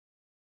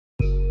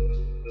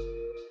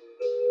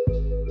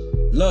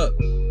Look,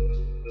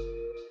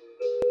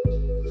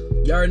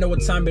 you already know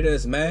what time it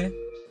is, man.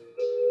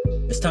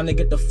 It's time to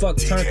get the fuck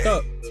turned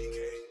up.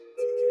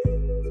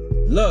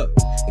 Look,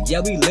 yeah,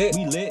 we lit.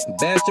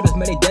 Bad strippers,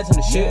 man, they dancing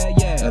the shit.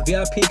 A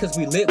VIP, cause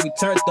we lit, we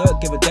turned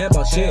up, give a damn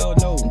about shit.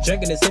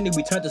 Drinking this Henny,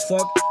 we turned as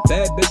fuck.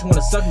 Bad bitch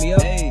wanna suck me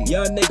up.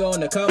 Young nigga on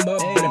the come up,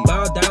 better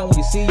bow down when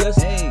you see us.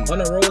 On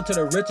the road to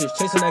the riches,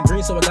 chasing that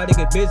green, so I gotta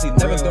get busy.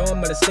 Never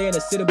going, but I stay in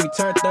the city, we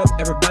turned up,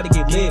 everybody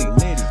get litty.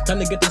 Time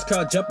to get this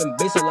crowd jumping,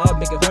 bass so loud,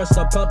 make it hard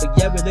stop pumping.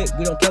 Yeah, we lit,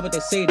 we don't care what they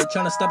say, they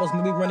tryna stop us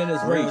when we running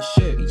this race.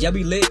 Yeah,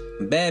 we lit,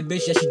 bad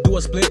bitch, yeah, she do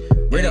a split.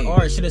 Rated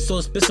R, shit is so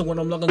expensive. When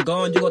I'm long and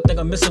gone, you gon' think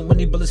I'm missing. When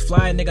these bullets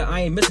fly, nigga,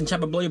 I ain't missing.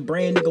 Chopper blow your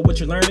brain, nigga, what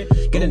you learning?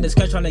 Get in this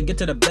cash, tryna get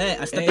to the bag.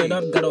 I step it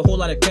up, got a whole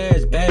lot of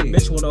cash. Bad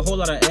bitch with a whole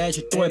lot of ass.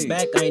 You throw it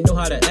back, I ain't know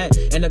how to act.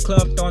 In the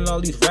club, throwing all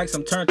these racks,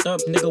 I'm turned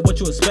up, nigga, what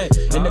you expect?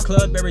 In the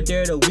club every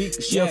day of the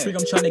week, she a freak,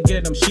 I'm tryna get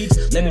in them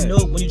sheets. Let me know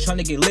when you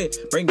tryna get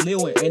lit. Bring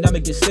Lil in, and I'ma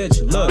get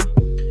stitched. Look,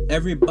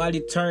 everybody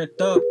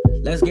turned up,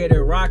 let's get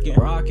it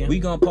rockin'. We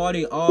gon'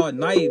 party all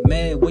night,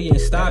 man, we ain't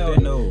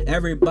stopping.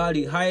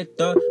 Everybody hyped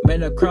up,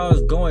 man, the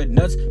crowd's going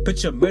nuts.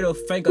 Put your middle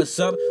fingers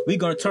up, we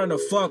gon' turn the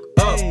fuck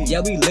up.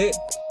 Yeah, we lit.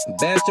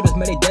 Bad strippers,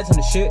 man, they dancing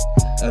the shit.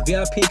 A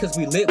VIP, cause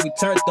we lit, we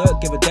turned up,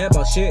 give a damn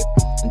about shit.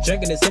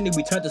 Drinking this Henny,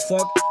 we turned as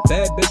fuck.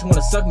 Bad bitch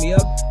wanna suck me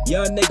up.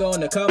 Young nigga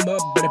on the come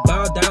up, better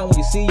bow down when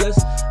you see us.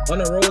 On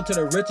the road to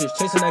the riches,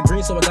 chasing that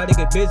green, so I gotta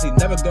get busy.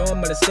 Never going,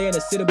 but I stay in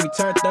the city, we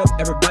turned up,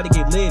 everybody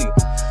get litty.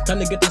 Time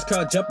to get this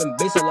crowd jumping,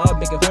 bass so loud,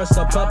 make it hard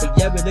stop pumping.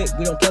 Yeah, we lit,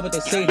 we don't care what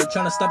they say, they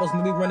tryna stop us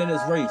when we running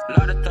this race.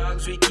 Lot of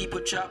thugs, we keep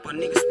a chopper.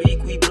 Niggas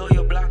speak, we blow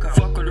your block up.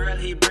 Fuck with Rell,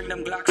 he bring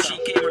them Glocks. She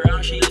came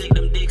around, she lick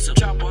them dicks up.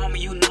 Chopper on me,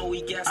 you know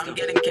we gas. I'm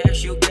getting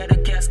cash, you get a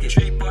casket.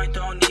 3 point,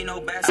 don't need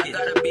no basket. I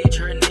got a bitch,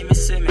 her name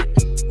is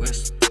Simmons.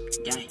 West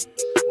gang,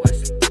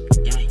 West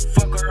gang.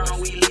 Fuck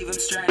around, we leave him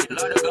stranded.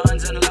 Lot of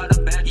guns and a lot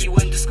of back. He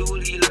went to school,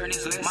 he learned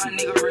his lesson. My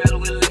nigga Rell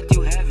will let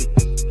you have it.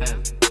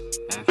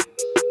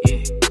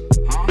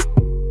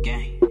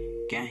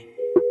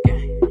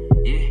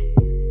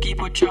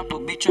 Chopper,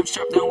 bitch, I'm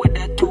strapped down with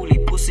that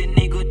toolie. Pussy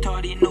nigga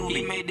thought he knew me.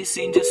 He made this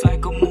scene just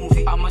like a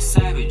movie. I'm a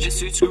savage, just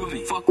switch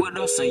groovy. Fuck with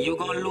us and you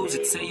gon' lose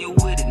it. Say you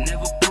with it,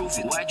 never prove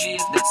it.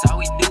 YGF, that's how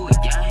we do it.